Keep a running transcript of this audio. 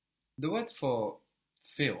The word for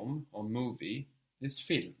film or movie is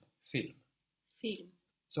film. Film. Film.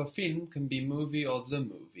 So film can be movie or the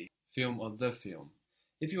movie, film or the film.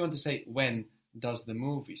 If you want to say when does the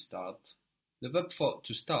movie start, the verb for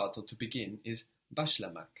to start or to begin is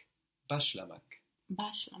başlamak. Başlamak.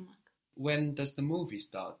 Başlamak. When does the movie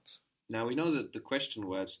start? Now we know that the question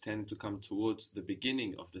words tend to come towards the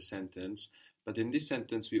beginning of the sentence, but in this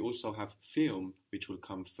sentence we also have film, which will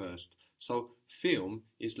come first. So film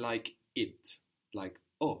is like it, like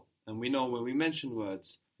o. And we know when we mention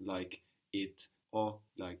words like it, or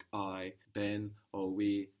like I, Ben, or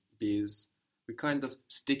we, biz, we're kind of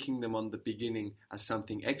sticking them on the beginning as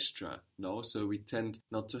something extra, no? So we tend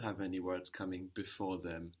not to have any words coming before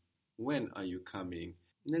them. When are you coming?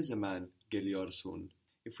 Ne zaman geliyorsun?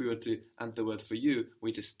 If we were to add the word for you,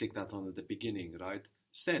 we just stick that on at the beginning, right?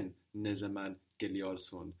 Sen ne zaman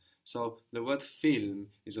geliyorsun? So the word film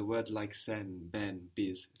is a word like sen, ben,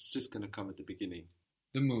 biz. It's just going to come at the beginning.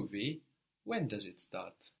 The movie, when does it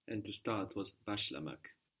start? And to start was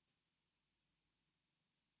başlamak.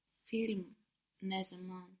 Film ne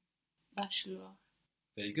zaman başlıyor?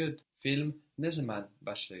 Very good. Film ne zaman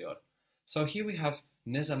başlıyor? So here we have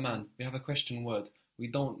ne zaman. We have a question word.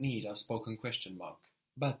 We don't need a spoken question mark.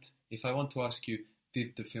 But if I want to ask you,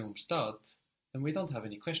 did the film start? Then we don't have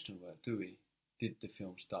any question word, do we? Did the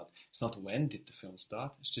film start? It's not when did the film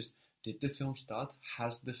start. It's just, did the film start?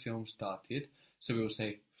 Has the film started? So we will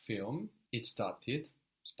say film, it started,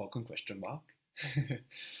 spoken question mark.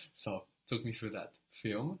 So, talk me through that.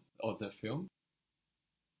 Film, or the film.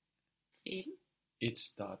 Film It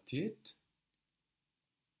started.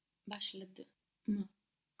 başladı mı?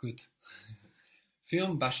 Good.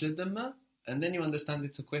 Film başladı mı? And then you understand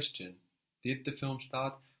it's a question. Did the film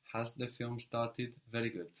start? Has the film started? Very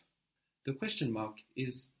good. The question mark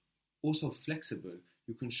is also flexible.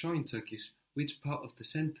 You can show in Turkish which part of the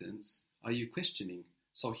sentence are you questioning.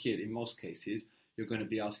 So here, in most cases, you're going to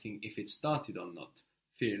be asking if it started or not.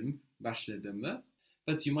 Film başladı mı?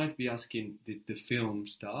 But you might be asking, did the film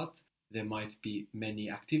start? There might be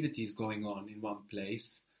many activities going on in one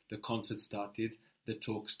place. The concert started, the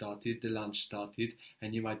talk started, the lunch started,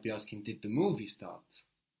 and you might be asking, did the movie start?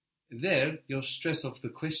 There, your stress of the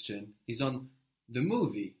question is on the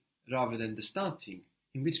movie rather than the starting,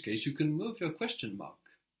 in which case you can move your question mark.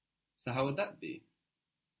 So how would that be?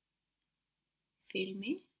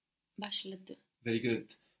 Filmi başladı. Very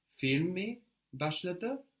good. Filmi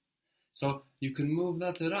başladı. So you can move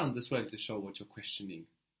that around as well to show what you're questioning.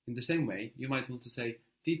 In the same way, you might want to say,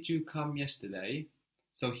 did you come yesterday?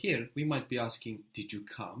 So here, we might be asking, did you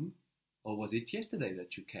come? Or was it yesterday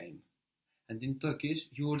that you came? And in Turkish,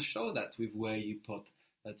 you will show that with where you put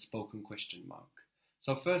that spoken question mark.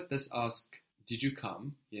 So first, let's ask, did you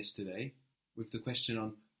come yesterday? With the question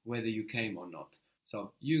on whether you came or not.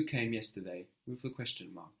 So, you came yesterday with the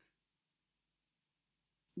question mark.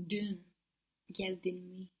 Dün geldin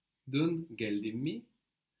mi? Dün geldin mi?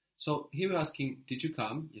 So, here we're asking, did you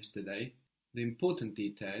come yesterday? The important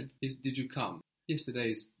detail is, did you come?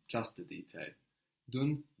 Yesterday is just a detail.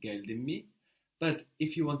 Dün geldin mi? But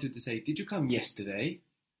if you wanted to say, did you come yesterday?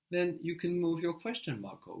 Then you can move your question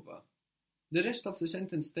mark over. The rest of the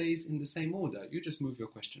sentence stays in the same order. You just move your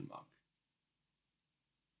question mark.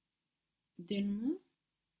 Dün mü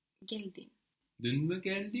geldin? Dün mü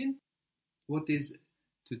geldin? What is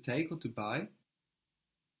to take or to buy?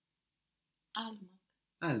 Almak.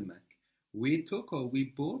 Almak. We took or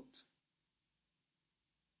we bought?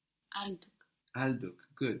 Aldık. Aldık.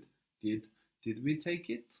 Good. Did we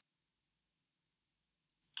take it?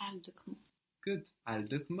 Aldık mı? Good.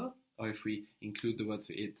 Aldık mı? Or if we include the word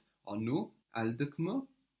for it, onu, aldık mı?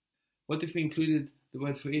 What if we included the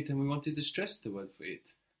word for it and we wanted to stress the word for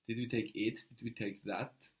it? Did we take it? Did we take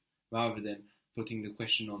that? Rather than putting the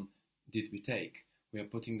question on, did we take? We are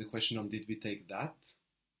putting the question on, did we take that?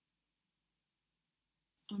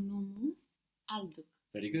 Onu mu aldık?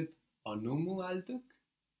 Very good. Onu mu aldık?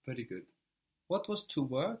 Very good. What was to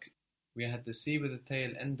work? We had the C with the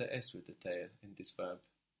tail and the S with the tail in this verb.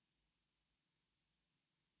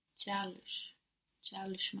 Çalış.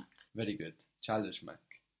 Çalışmak. Very good.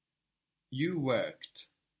 Çalışmak. You worked.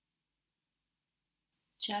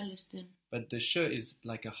 Çalıştın. But the sh is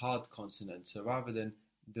like a hard consonant. So rather than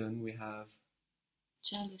dun, we have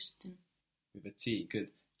Çalıştın. with a T. Good.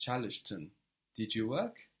 Çalıştın. Did you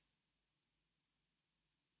work?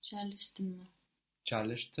 Çalıştın mı?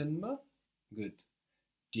 Çalıştın mı? Good.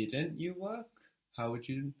 Didn't you work? How would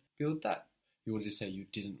you build that? You will just say you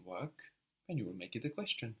didn't work, and you will make it a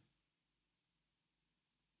question.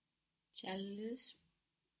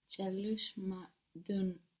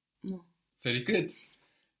 Çalışmadın mı? Very good.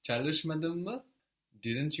 Çalışmadın mı?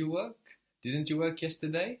 Didn't you work? Didn't you work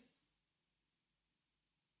yesterday?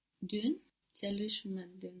 Dün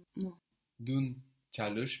çalışmadın mı? Dün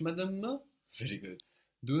çalışmadın mı? Very good.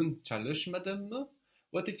 Dün çalışmadın mı?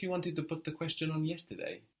 What if you wanted to put the question on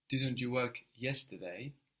yesterday? Didn't you work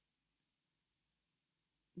yesterday?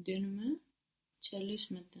 Dün mü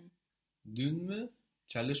çalışmadın? Dün mü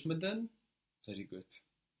çalışmadın? Very good.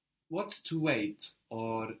 What's to wait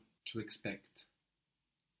or to expect?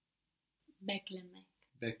 Beklemek.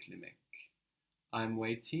 Beklemek. I'm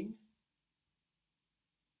waiting.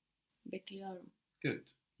 Bekliyorum. Good.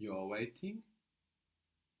 You're waiting.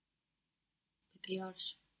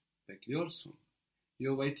 Bekliyorsun. Bekliyorsun.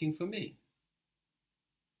 You're waiting for me.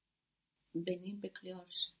 Beni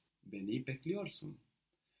bekliyorsun. Beni bekliyorsun.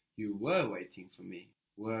 You were waiting for me.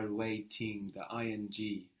 Were waiting, the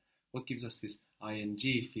ing. What gives us this ing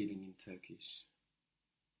feeling in Turkish?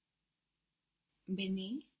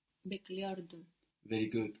 Beni bekliyordun. Very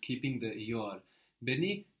good. Keeping the your.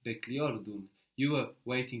 Beni bekliyordun. You were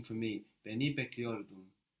waiting for me. Beni bekliyordun.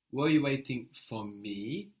 Were you waiting for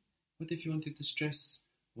me? What if you wanted to stress?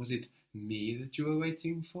 Was it me that you were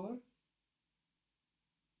waiting for?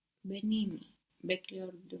 Beni mi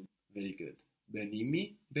bekliyordun? Very good. Beni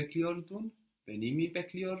mi bekliyordun? Beni mi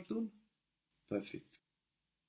bekliyordun? Perfect.